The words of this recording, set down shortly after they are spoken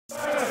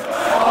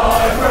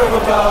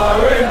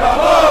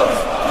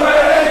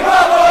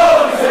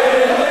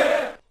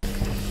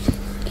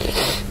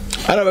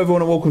Hello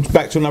everyone and welcome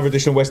back to another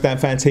edition of West Ham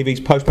Fan TV's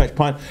Post-Match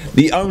Pint,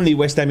 the only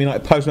West Ham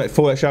United post-match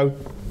forward show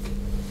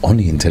on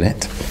the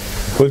internet.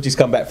 We've just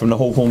come back from the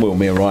Hawthorn, well,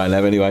 me and Ryan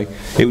have anyway.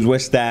 It was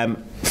West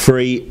Ham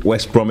 3,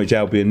 West Bromwich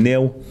Albion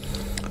 0.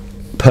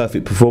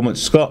 Perfect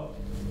performance. Scott,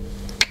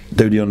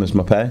 do the honours,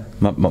 my pal.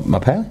 My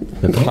pal?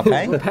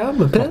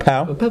 My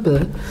pal.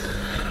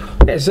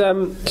 It's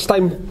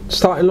same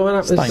starting lineup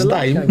as the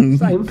last game.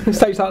 Same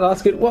like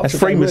last game. That's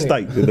 3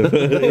 mistakes in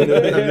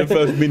the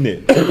first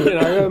minute. You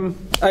know,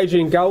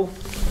 Adrian goal,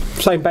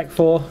 same back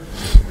four.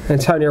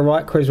 Antonio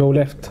right, Criswell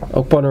left,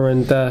 Ogbonna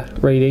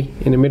and Reedy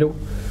in the middle.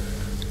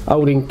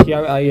 Holding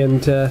Quixote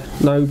and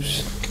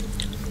Nobes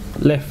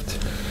left.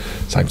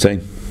 Same team.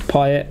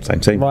 Payet. Same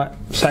team. Right,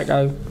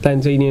 Sacco,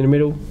 Lanzini in the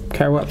middle,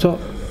 Carroll up top.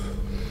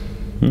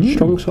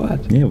 Strong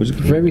side. Yeah, it was a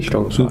very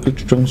strong side.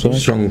 Good strong side.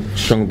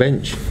 Strong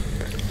bench.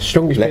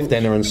 Strongest Left bench.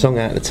 Denner and Song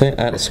out of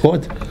the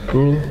squad.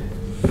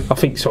 I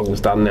think Song's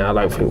done now.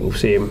 I don't think we'll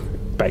see him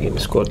back in the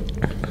squad.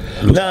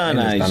 No, he's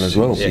done as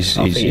well. Yeah, He's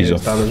he's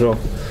done as well.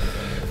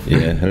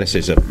 Yeah, unless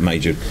there's a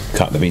major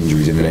couple of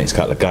injuries in the next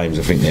couple of games,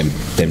 I think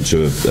them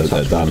two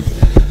are done.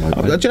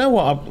 Do you know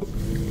what?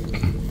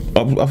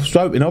 I was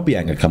hoping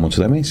Obiang would come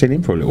onto them. We ain't seen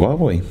him for a little while,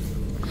 have we?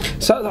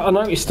 So I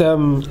noticed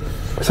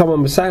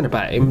someone was saying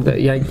about him that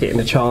he ain't getting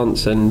a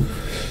chance, and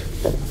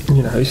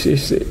you know,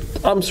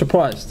 I'm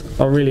surprised.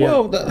 I really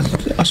am.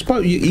 Well, I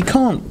suppose you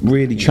can't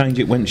really change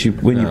it when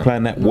you're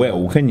playing that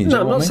well, can you?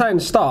 No, I'm not saying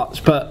starts,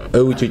 but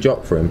Who would you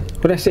drop for him?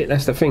 but that's it.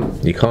 That's the thing.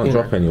 You can't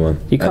drop anyone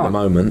You can't. at the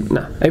moment.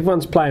 No,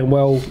 everyone's playing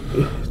well.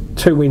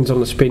 2 wins on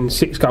the spin,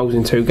 6 goals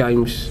in 2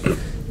 games.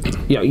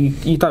 You know,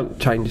 you don't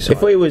change the side.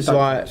 If we was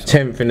like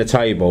 10th in the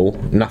table,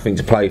 nothing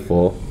to play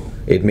for,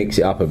 it'd mix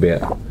it up a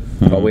bit.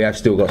 But we have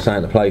still got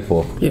something to play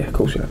for. Yeah, of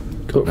course, yeah.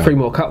 Got 3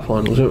 more cup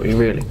finals, haven't we?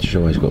 Really? You've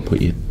always got to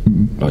put you,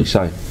 like you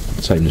say,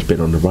 same as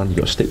been on the run. You've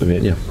got to stick with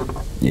it, yeah.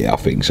 Yeah, I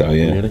think so.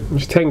 Yeah. Really?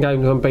 It's 10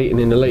 games unbeaten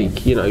in the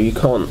league. You know, you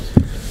can't.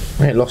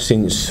 We ain't lost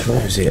since,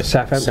 what was it?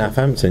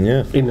 Southampton,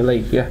 yeah. In the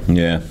league, yeah.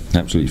 Yeah,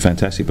 absolutely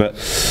fantastic. But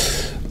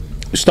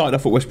started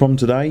off at West Brom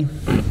today.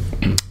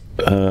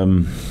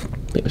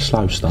 Bit of a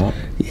slow start.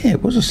 Yeah,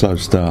 it was a slow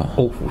start.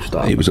 Awful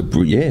start. It was I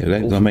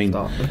mean,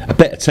 start. a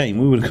better team.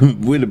 We would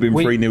have been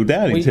 3-0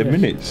 down in 10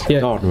 minutes.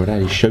 Yeah. Gardner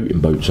had his shooting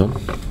boots on.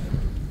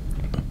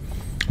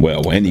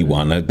 Well,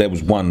 anyone. There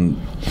was one.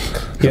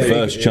 The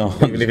first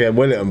chance. Even if he had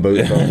Williton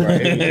boots on,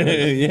 right?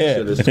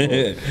 Yeah,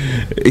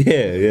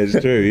 it's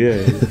true.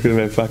 Yeah, he could have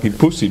had fucking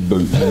pussy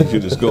boots and he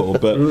should have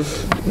scored. But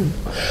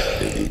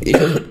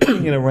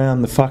hanging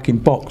around the fucking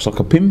box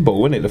like a pinball,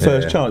 wasn't it? The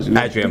first chance.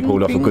 Adrian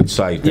pulled off a good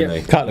save, didn't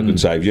he? Couple of good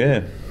saves,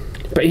 yeah.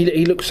 But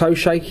he looked so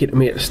shaky to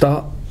me at the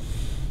start.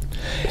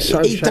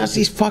 He does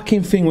this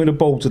fucking thing with the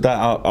ball today.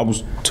 I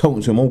was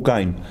talking to him all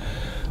game.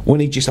 When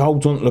he just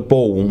holds onto the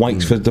ball and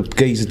waits for the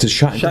geezer to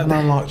shut him down,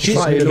 I'm like,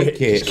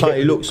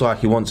 He looks like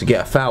he wants to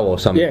get a foul or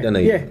something, doesn't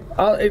he? Yeah,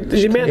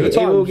 the amount of He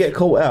times will get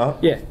caught out.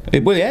 Yeah.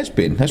 Well, he has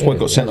been. That's why he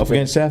got sent off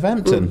against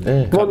Southampton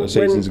a couple of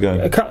seasons ago.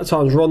 A couple of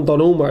times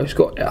Rondon almost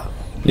got out.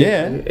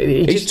 Yeah,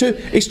 it's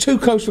too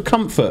close for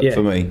comfort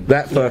for me.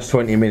 That first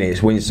 20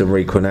 minutes, Winston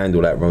Reid couldn't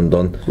handle that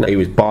Rondon. He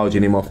was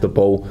barging him off the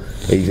ball,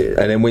 and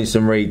then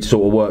Winston Reid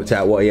sort of worked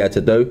out what he had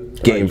to do,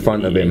 get in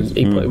front of him,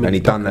 and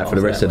he done that for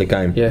the rest of the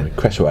game. Yeah,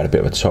 Cresswell had a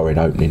bit of a torrid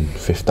opening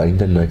 15,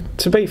 didn't he?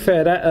 To be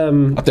fair, that I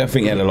don't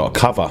think he had a lot of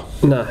cover.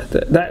 No,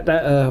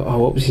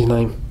 what was his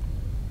name?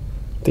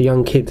 The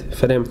young kid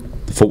for them.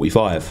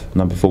 45,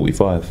 number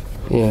 45.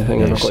 Yeah,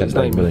 hang on, I've got his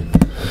name.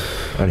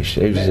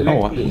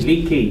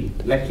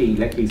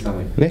 Lecky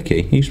something.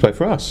 Lecky, he used to play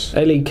for us.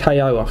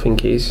 L-E-K-O, I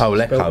think it is. Oh,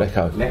 Lecco.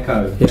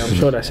 Yeah, I'm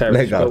sure that's how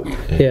it's spelled.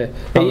 Yeah,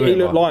 he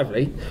looked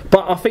lively,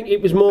 but I think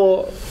it was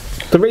more.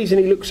 The reason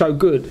he looked so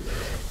good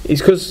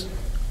is because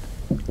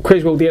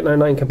Criswell didn't know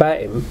nothing about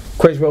him.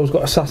 Criswell's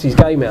got to suss his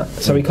game out,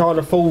 so he can't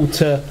afford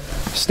to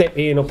step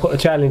in or put a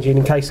challenge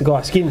in case the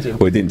guy skins him.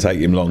 Well, it didn't take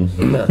him long.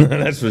 No.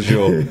 That's for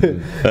sure.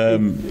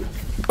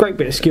 Great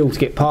bit of skill to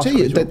get past. I tell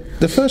you,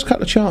 the first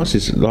couple of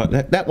chances, like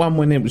that one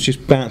when it was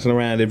just bouncing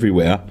around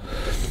everywhere,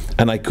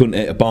 and they couldn't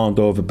hit a barn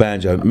door of a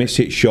banjo,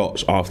 miss-hit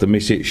shots after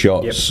miss-hit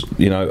shots,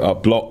 you know,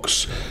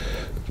 blocks,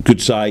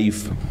 good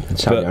save. And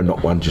Sanyo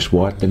knocked one just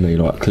wide, didn't he?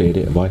 Like cleared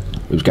it away.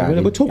 It was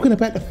going. We're talking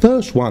about the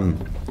first one.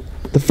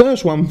 The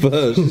first one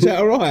first. Is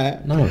that all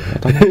right? No,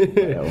 I don't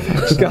know.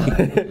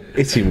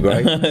 It's him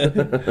great.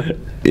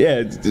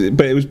 Yeah,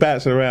 but it was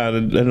bouncing around,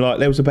 and like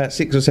there was about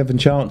 6 or 7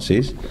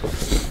 chances.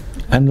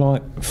 And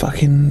like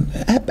fucking,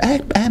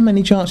 how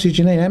many chances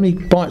do you need? How many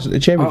bites at the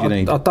cherry do you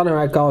need? I don't know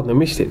how Gardner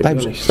missed it. They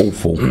was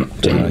awful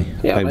today.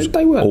 Yeah,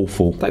 they were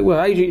awful. They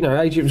were. Adrian,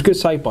 it was a good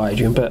save by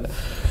Adrian, but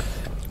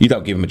you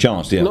don't give him a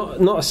chance, do you?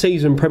 Not a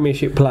seasoned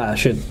Premiership player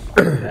should.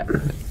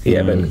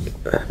 Yeah,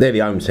 but they're the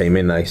home team,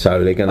 aren't they?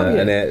 So they're gonna,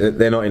 and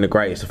they're not in the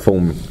greatest of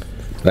form.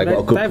 They've got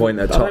a good point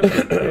at the top.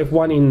 They've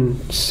won in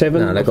 7.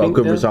 No, they've got a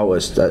good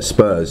result at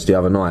Spurs the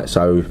other night.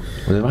 So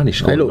they've only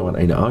scored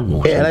 19 at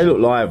home. Yeah, they look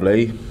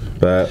lively.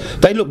 But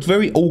they looked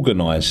very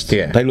organised.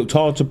 Yeah. They looked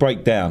hard to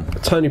break down.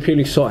 Tony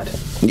Pulis' side.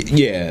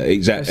 Yeah,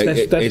 exactly.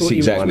 That's what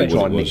exactly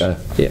what it was.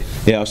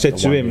 Yeah. I said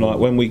to him, like,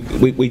 when we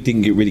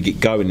didn't really get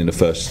going in the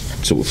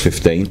first sort of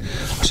 15, I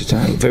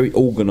said, very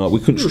organised. We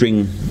couldn't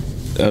string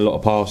a lot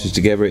of passes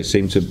together. It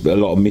seemed to a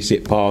lot of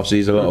miss-it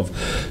passes, a lot of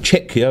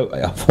Chekio,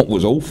 I thought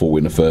was awful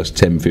in the first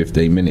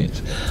 10-15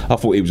 minutes. I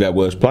thought he was our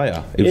worst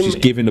player. He was just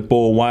giving the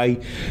ball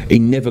away. He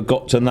never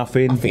got to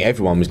nothing. I think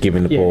everyone was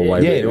giving the ball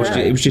away. Yeah,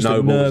 it was just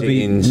a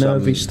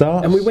nervy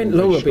start. And we went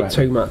long a bit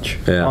too much.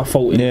 I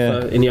thought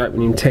in the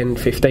opening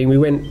 10-15 we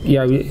went,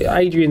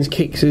 Adrian's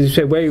kicks, as you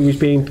said, where he was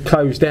being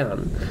closed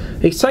down,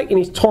 he's taking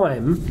his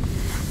time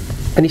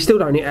and he still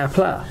don't hit our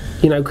player,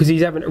 because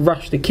he's having to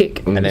rush the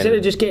kick. And instead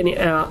of just getting it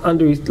out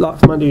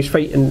from under his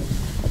feet and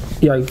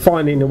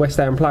finding the West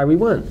Ham player, we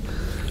weren't.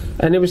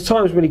 And there was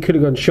times when he could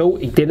have gone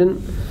short, he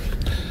didn't.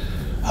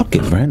 I'd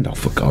give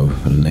Randolph a go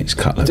for the next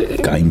couple of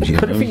games.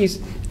 But the thing is,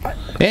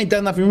 he ain't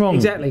done nothing wrong.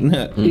 Exactly.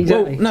 Exactly.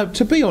 Well, no,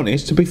 to be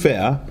honest, to be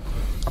fair,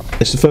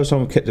 it's the first time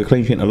we've kept a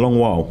clean sheet in a long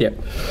while.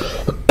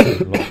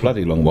 Yep.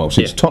 Bloody long while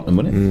since Tottenham,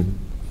 wasn't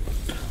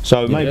it?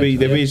 So maybe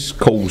there is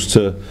cause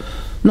to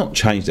not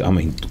change it. I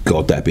mean,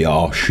 God, that'd be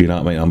harsh. You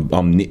know what I mean?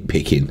 I'm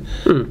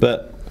nitpicking,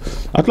 but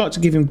I'd like to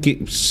give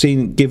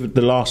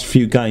the last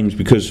few games,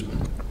 because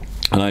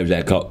I know he was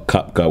our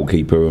cup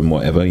goalkeeper and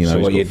whatever.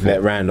 So you'd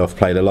let Randolph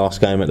play the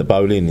last game at the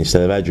Bowling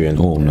instead of Adrian?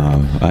 Oh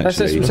no,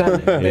 actually, that's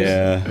what's happening.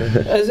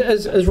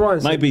 As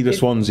Ryan said, maybe the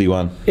Swansea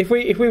one. If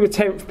we were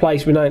 10th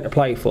place with nothing to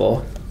play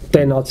for,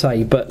 then I'd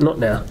say, but not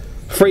now.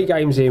 3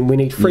 games in, we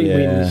need 3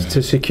 wins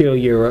to secure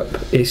Europe.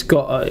 It's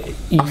got I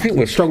think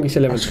we're strongest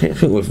 11. I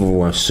think we've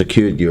almost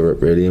secured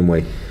Europe, really, haven't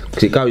we?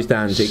 Because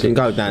it can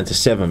go down to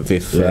 7th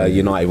if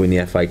United win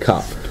the FA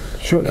Cup.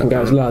 Sure, it can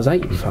go as low as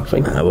 8th, I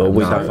think.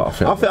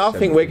 I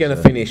think we're going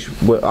to finish.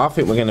 I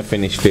think we're going to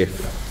finish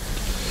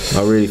 5th.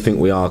 I really think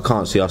we are. I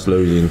can't see us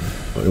losing.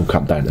 It'll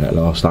come down to that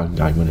last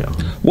game, won't it?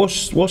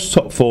 What's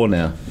top 4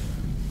 now?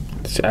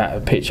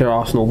 Picture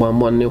Arsenal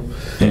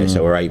 1-0. Yeah,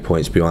 so we're 8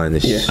 points behind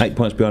this. 8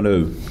 points behind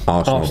who?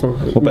 Arsenal.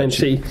 What Man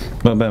City.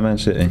 What about Man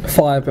City?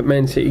 5, but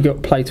Man City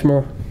got to play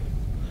tomorrow,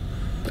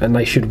 and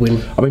they should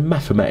win. I mean,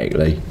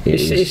 mathematically,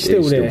 it's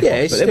still there. Yeah,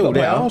 it's still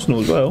there. Arsenal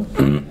as well.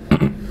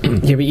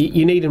 Yeah, but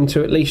you need them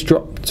to at least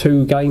drop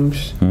 2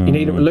 games. You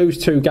need them to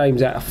lose 2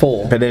 games out of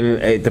 4. But then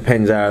it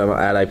depends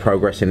how they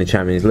progress in the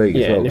Champions League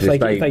as well. And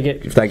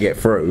if they get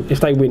through,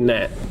 if they win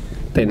that,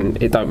 then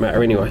it don't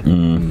matter anyway.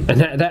 And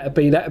that'd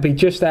be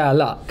just our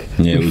luck.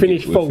 Yeah, we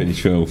finish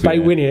 4th. They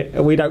win it,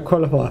 and we don't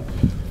qualify.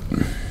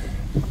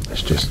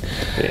 It's just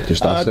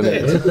us, isn't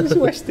it?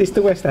 It's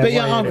the West Ham.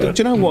 But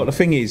do you know what the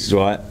thing is,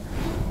 right?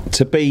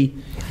 To be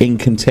in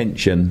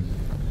contention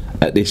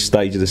at this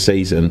stage of the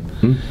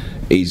season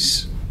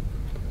is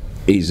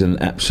an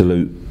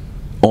absolute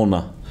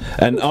honour.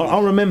 And I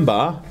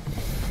remember,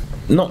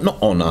 not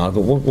honour.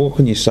 What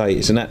can you say?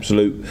 It's an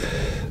absolute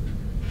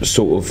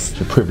sort of.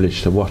 It's a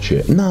privilege to watch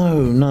it.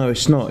 No,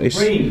 it's not. It's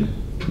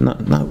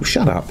no.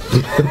 Shut up.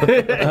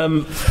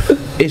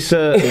 It's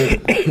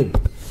a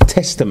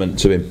testament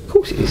to him. Of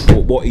course it is.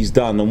 What he's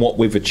done and what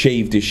we've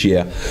achieved this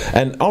year.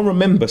 And I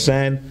remember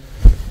saying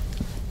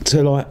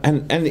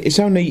and it's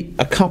only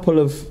a couple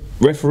of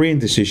refereeing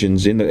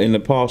decisions in the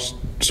past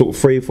sort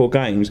of 3 or 4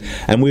 games,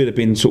 and we'd have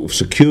been sort of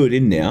secured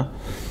in there.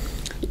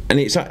 And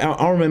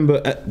I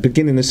remember at the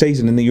beginning of the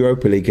season in the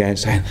Europa League game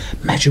saying,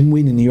 imagine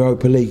winning the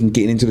Europa League and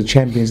getting into the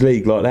Champions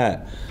League like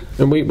that.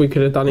 And we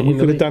could have done it. We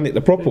could have done it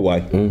the proper way,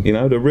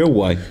 the real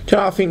way. Do you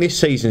know, I think this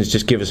season's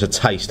just give us a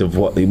taste of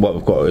what we've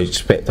got to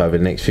expect over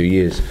the next few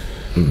years.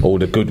 All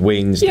the good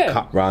wins, the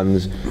cup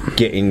runs,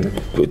 going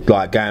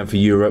for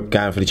Europe,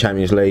 going for the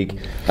Champions League.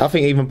 I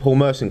think even Paul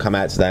Merson come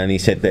out today and he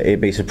said that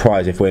he'd be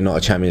surprised if we're not a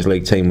Champions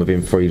League team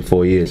within 3 to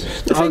 4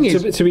 years. The thing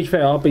is, to be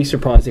fair, I'll be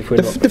surprised if we're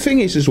not. The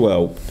thing is as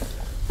well,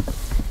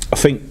 I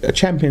think a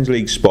Champions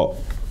League spot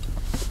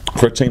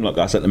for a team like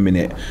us at the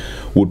minute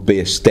would be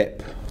a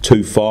step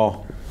too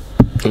far.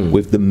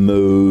 With the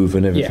move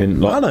and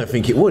everything, I don't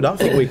think it would. I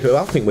think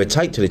we'd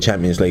take to the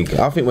Champions League.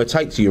 I think we'd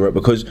take to Europe,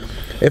 because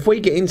if we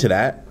get into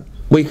that,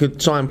 we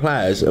could sign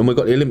players, and we've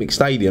got the Olympic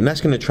Stadium.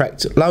 That's going to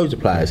attract loads of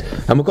players,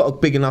 and we've got a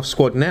big enough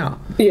squad now.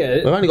 Yeah,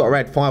 we've only got to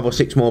add 5 or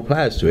 6 more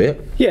players to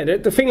it. Yeah,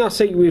 the thing I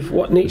see with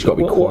what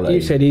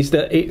you said is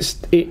that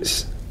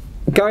it's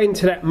going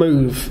to that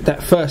move,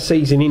 that first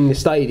season in the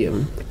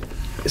stadium,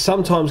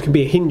 sometimes can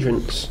be a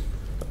hindrance.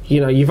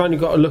 You've only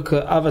got to look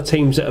at other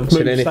teams that have moved.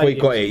 So then, if we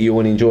got it, you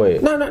wouldn't enjoy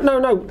it? No.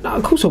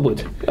 Of course I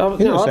would. I'd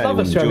love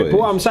us to have it. But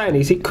what I'm saying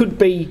is, it could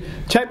be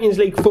Champions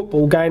League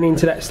football going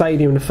into that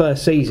stadium in the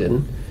first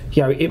season.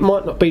 It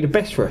might not be the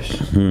best for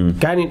us.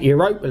 Going into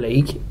Europa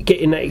League,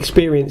 getting that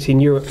experience in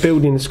Europe,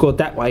 building the squad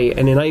that way,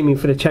 and then aiming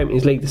for the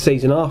Champions League the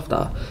season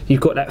after.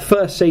 You've got that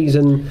first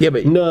season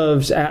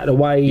nerves out of the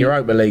way.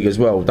 Europa League as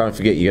well. Don't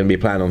forget, you're going to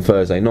be playing on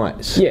Thursday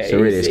nights. Yeah, so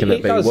really, it's going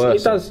to be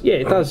worse. It does. Yeah,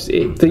 it does.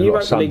 The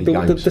Europa League,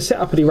 the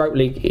setup of the Europa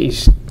League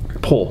is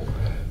poor.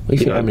 You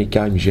think how many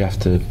games you have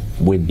to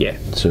win? Yeah.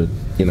 So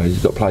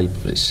you've got to play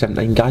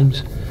 17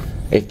 games.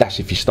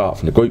 if you start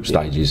from the group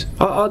stages.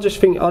 I just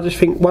think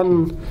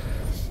one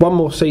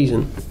more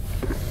season.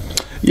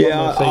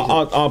 Yeah,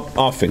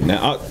 I think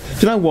that.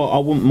 Do you know what? I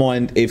wouldn't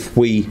mind if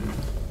we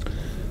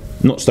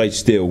not stayed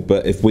still,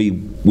 but if we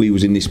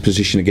was in this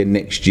position again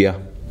next year.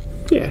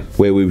 Yeah.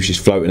 Where we was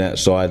just floating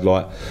outside.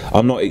 Like,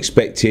 I'm not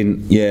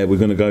expecting. Yeah, we're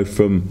going to go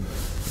from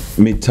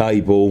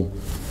mid-table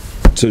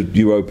to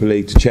Europa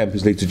League to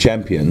Champions League to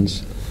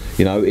Champions.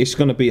 You know, it's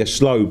going to be a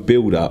slow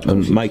build-up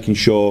and making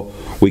sure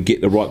we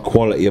get the right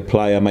quality of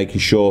player, making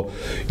sure,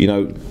 you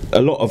know,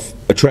 a lot of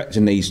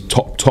attracting these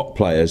top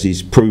players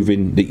is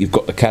proving that you've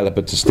got the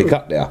calibre to stick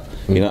up there.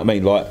 You know what I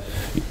mean? Like,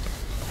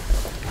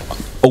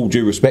 all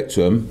due respect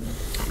to them,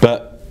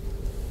 but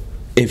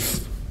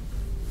if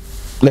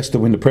Leicester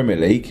win the Premier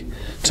League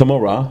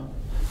tomorrow,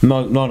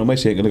 Lionel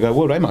Messi ain't going to go,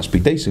 well, they must be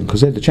decent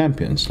because they're the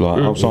champions.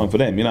 Like, I'll sign for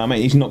them. You know what I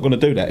mean? He's not going to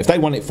do that. If they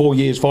won it 4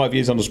 years, 5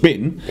 years on the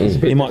spin,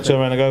 he might turn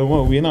around and go,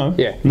 well, you know,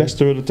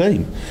 Leicester are the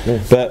team.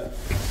 Yeah. But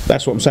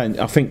that's what I'm saying.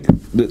 I think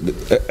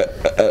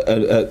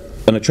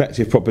an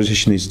attractive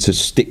proposition is to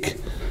stick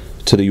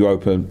to the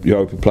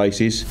Europa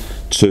places,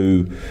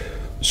 to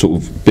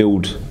sort of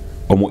build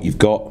on what you've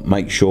got,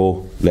 make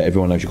sure, let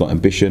everyone know you've got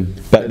ambition.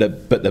 But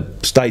the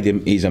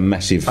stadium is a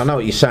massive. I know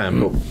what you're saying,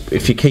 but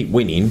if you keep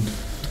winning.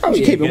 Oh,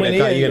 you keep winning.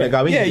 You're going to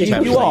go into the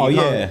Champions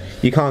League.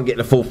 You can't get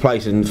the 4th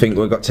place and think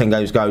we've got 10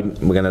 games to go.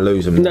 We're going to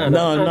lose them. No.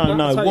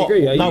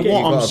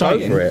 What I'm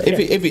saying,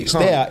 if it's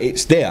there,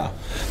 it's there.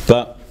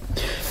 But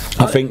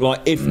I think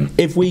like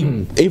if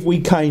we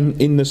came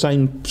in the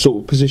same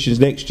sort of positions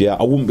next year,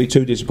 I wouldn't be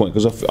too disappointed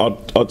because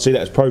I'd see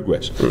that as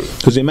progress.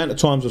 Because the amount of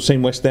times I've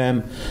seen West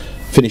Ham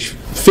finish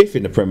 5th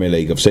in the Premier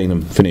League, I've seen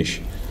them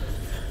finish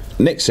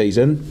next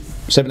season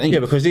 17th. Yeah,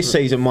 because this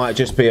season might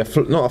just be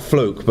not a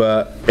fluke,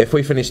 but if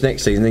we finish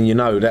next season, then you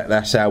know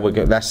that's how we're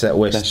going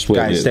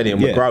steady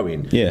and we're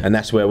growing, and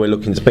that's where we're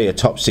looking to be a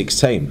top 6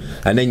 team,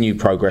 and then you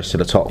progress to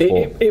the top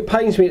 4. It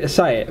pains me to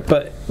say it,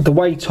 but the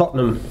way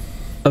Tottenham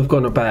have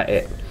gone about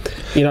it,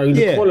 you know,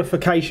 the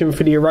qualification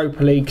for the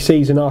Europa League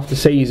season after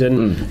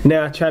season,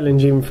 now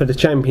challenging for the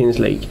Champions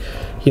League,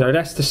 you know,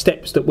 that's the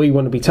steps that we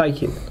want to be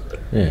taking.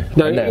 Yeah.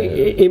 No,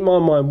 in my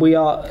mind, we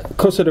are,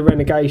 because of the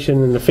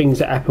relegation and the things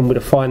that happen with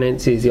the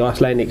finances, the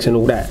Icelandics and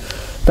all that.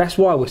 That's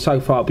why we're so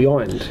far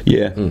behind.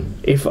 Yeah.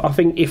 I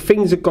think if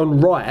things had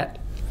gone right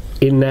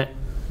in that,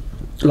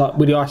 like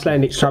with the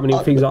Icelandics coming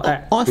in, things like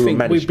that, I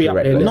think we'd be up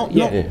there.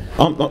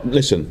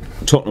 Listen,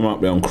 Tottenham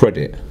up there on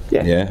credit.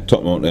 Yeah.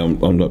 Tottenham up there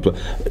on.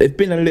 They've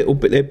been a little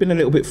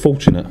bit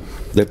fortunate.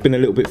 They've been a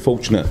little bit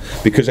fortunate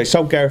because they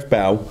sold Gareth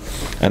Bale,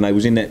 and they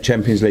was in that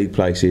Champions League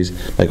places.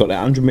 They got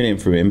that 100 million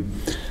from him.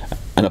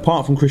 And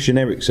apart from Christian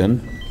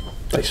Eriksen,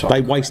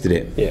 they wasted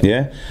it.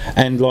 Yeah.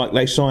 And like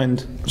they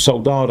signed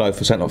Soldado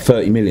for something like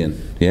 30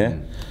 million. Yeah.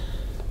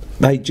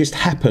 They just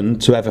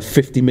happened to have a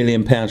 £50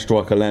 million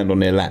striker land on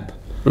their lap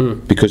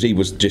because he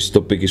was just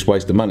the biggest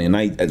waste of money, and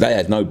they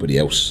had nobody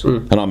else,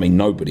 and I mean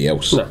nobody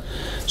else. No.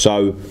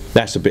 So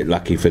that's a bit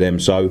lucky for them.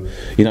 So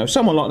you know,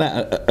 someone like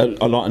that,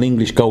 like an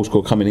English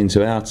goalscorer coming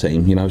into our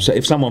team, you know, so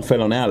if someone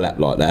fell on our lap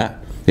like that,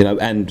 you know,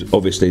 and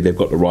obviously they've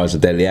got the rise of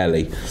Dele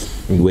Alli,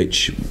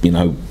 which, you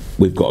know,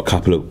 we've got a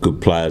couple of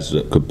good players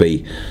that could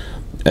be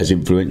as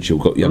influential.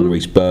 We've got young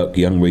Reece Burke,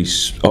 young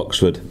Reece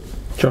Oxford,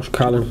 Josh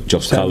Cullen,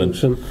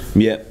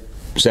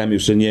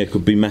 Samuelson,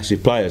 could be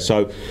massive players.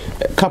 So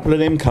a couple of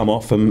them come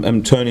off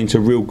and turn into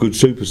real good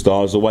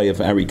superstars, the way of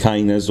Harry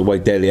Kane is, the way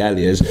Dele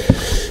Alli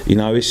is. You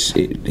know, it's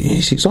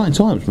exciting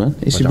times, man.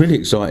 It's really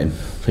exciting.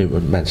 I think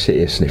Man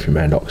City are sniffing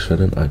around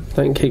Oxford, aren't they?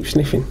 Don't keep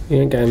sniffing. You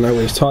ain't going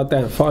nowhere. He's tied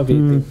down 5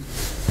 years.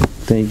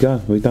 There you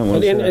go. We don't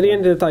want at the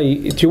end of the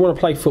day, do you want to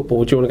play football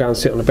or do you want to go and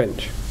sit on the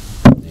bench?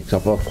 I think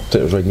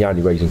it was the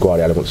only reason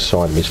Guardiola wants to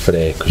sign him is for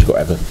there, because you've got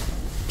to have a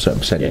certain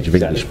percentage of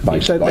English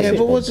based. But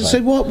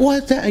why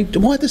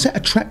does that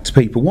attract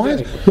people? Why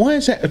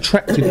is that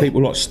attracting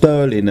people like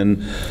Sterling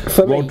and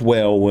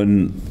Rodwell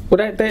and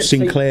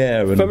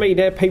Sinclair? For me,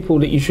 they're people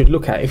that you should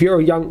look at if you're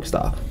a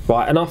youngster,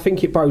 right? And I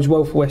think it bodes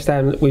well for West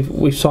Ham that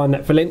we've signed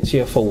that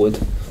Valencia forward,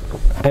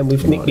 and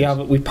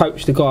we've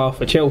poached the guy off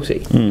for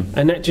Chelsea,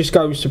 and that just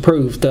goes to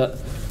prove that.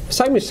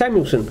 Same as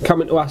Samuelson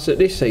coming to us at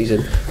this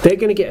season, they're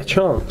going to get a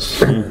chance.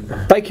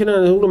 They can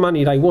earn all the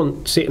money they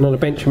want sitting on a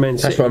bench of Man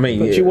City. That's what I mean.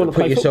 But you want to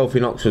put yourself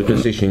in Oxford's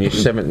position.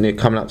 You're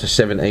coming up to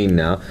 17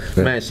 now.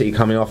 Man City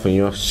coming off and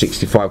you're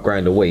 65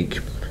 grand a week.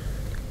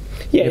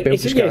 Yeah,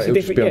 it's a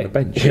different. Be on the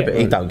bench. Yeah, but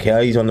he don't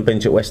care. He's on the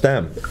bench at West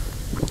Ham.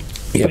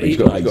 Yeah, but he's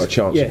got a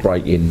chance to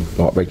break in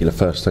like regular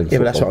first team. Yeah,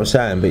 but that's what I'm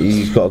saying. But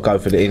you've got to go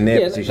for in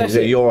their position.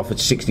 So you're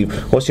offered 60.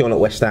 What's he on at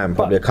West Ham?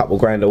 Probably a couple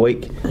grand a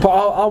week. But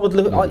I would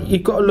look.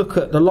 You've got to look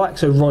at the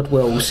likes of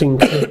Rodwell,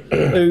 Sinclair,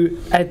 who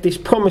had this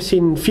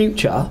promising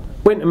future.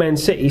 Went to Man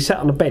City, sat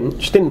on the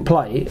bench, didn't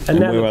play, and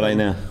now where are they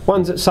now?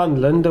 One's at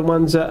Sunderland and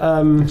one's at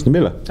Aston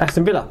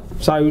Villa.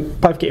 So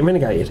both getting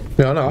relegated.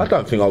 No, I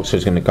don't think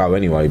Oxford's going to go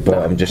anyway. But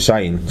I'm just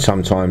saying,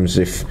 sometimes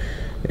if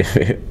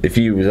if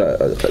you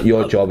was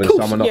your job and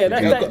someone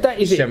offered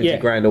you 70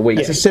 grand a week,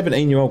 it's a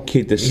 17-year-old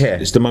kid.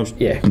 It's the most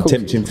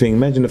tempting thing.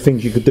 Imagine the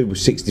things you could do with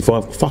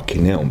 65.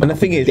 Fucking hell, man. And the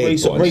thing is,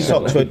 Reece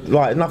Oxford,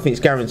 like, nothing's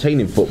guaranteed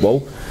in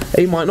football.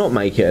 He might not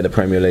make it at the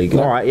Premier League.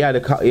 All right, he had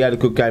a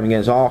good game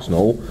against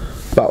Arsenal.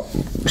 But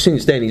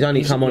since then, he's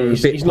only come on in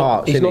bit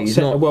parts. He's not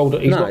set the world.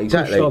 He's not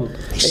exactly.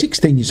 He's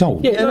 16 years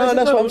old. Yeah, no,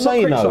 that's what I'm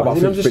saying. Though,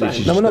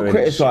 we're not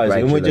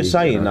criticising. We're just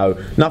saying, though,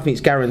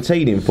 nothing's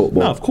guaranteed in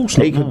football. No, of course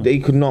not.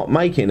 He could not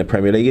make it in the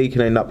Premier League. He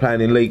could end up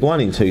playing in League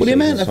One in 2 seasons.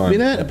 The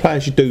amount of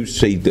players you do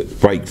see that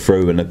break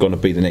through and are going to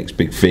be the next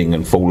big thing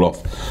and fall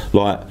off,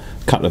 like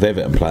a couple of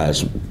Everton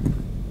players,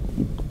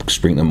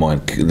 spring to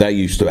mind. They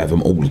used to have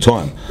them all the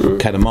time.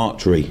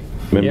 Cadamartri,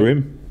 remember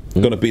him?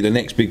 Going to be the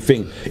next big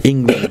thing.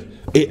 England.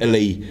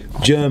 Italy,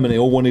 Germany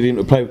all wanted him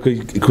to play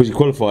because he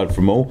qualified for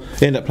them all.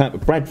 He ended up playing for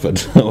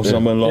Bradford or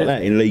someone like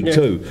that in League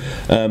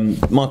 2.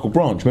 Michael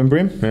Branch, remember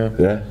him?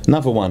 Yeah.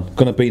 Another one,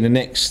 going to be the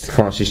next.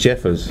 Francis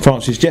Jeffers,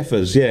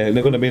 yeah.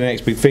 They're going to be the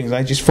next big thing.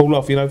 They just fall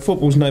off. You know,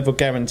 football's never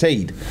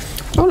guaranteed.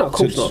 Oh no, of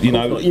course not. You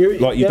know,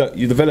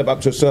 you develop up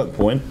to a certain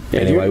point.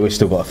 Anyway, we've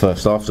still got a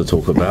first half to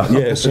talk about.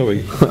 Yeah,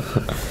 sorry.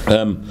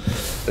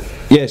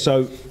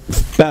 So.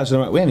 We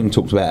haven't even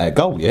talked about our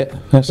goal yet. We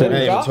haven't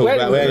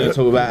even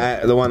talked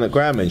about the one that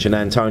Graham mentioned,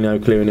 Antonio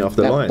clearing it off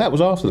the line. That was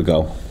after the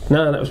goal.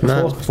 No, that was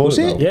before. Was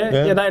it?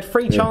 Yeah, they had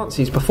 3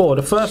 chances before.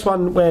 The first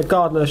one where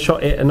Gardner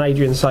shot it and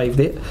Adrian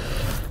saved it.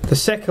 The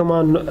second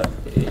one,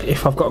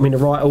 if I've got them in the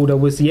right order,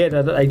 was the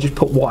header that they just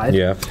put wide.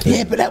 Yeah,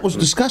 but that was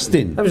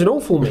disgusting. That was an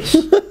awful miss.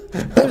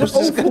 That was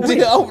disgusting. Do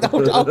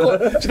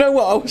you know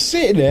what? I was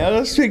sitting there and I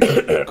was thinking,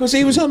 because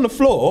he was on the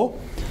floor.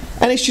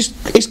 And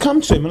it's come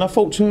to him, and I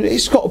thought to him,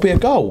 it's got to be a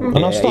goal.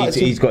 And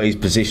he's got his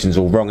positions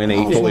all wrong, and he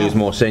thought he was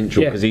more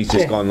central because he's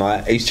just gone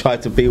like he's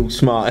tried to be all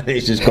smart, and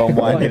he's just gone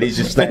wide, and he's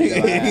just standing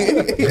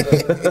like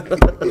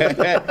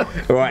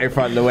right in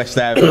front of the West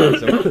Ham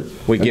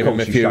fans. We give him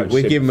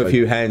a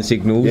few hand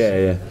signals.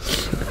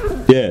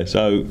 Yeah,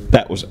 so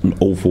that was an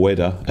awful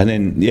header, and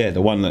then the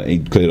one that he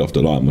cleared off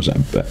the line was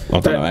that. I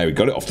don't know how he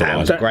got it off the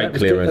line. Great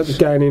clearance. That was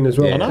going in as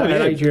well. And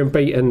Adrian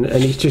beaten,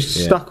 and he's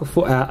just stuck a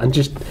foot out and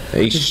just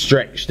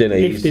stretched, didn't he?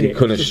 He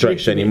couldn't have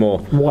stretched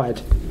anymore.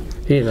 Wide,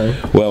 you know.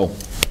 Well,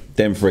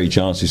 them 3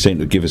 chances seemed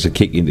to give us a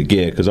kick into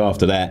gear because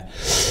after that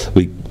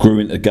we grew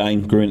into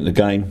the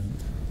game.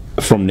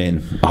 From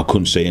then, I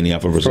couldn't see any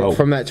other result.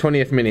 From that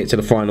 20th minute to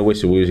the final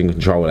whistle, we was in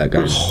control of that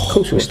game. Of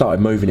course, we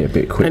started moving it a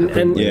bit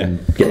quicker.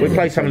 We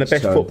played some of the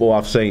best football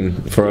I've seen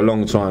for a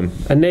long time.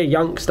 And their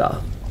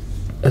youngster,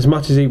 as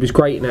much as he was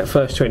great in that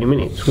first 20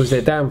 minutes, was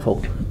their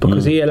downfall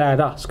because he allowed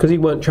us, because he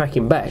weren't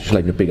tracking back. Just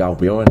leaving a big hole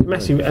behind.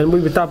 Massive, and we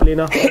were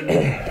doubling up.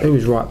 Who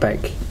was right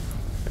back?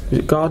 Was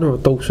it Gardner or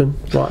Dawson?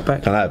 Right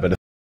back. I don't know, but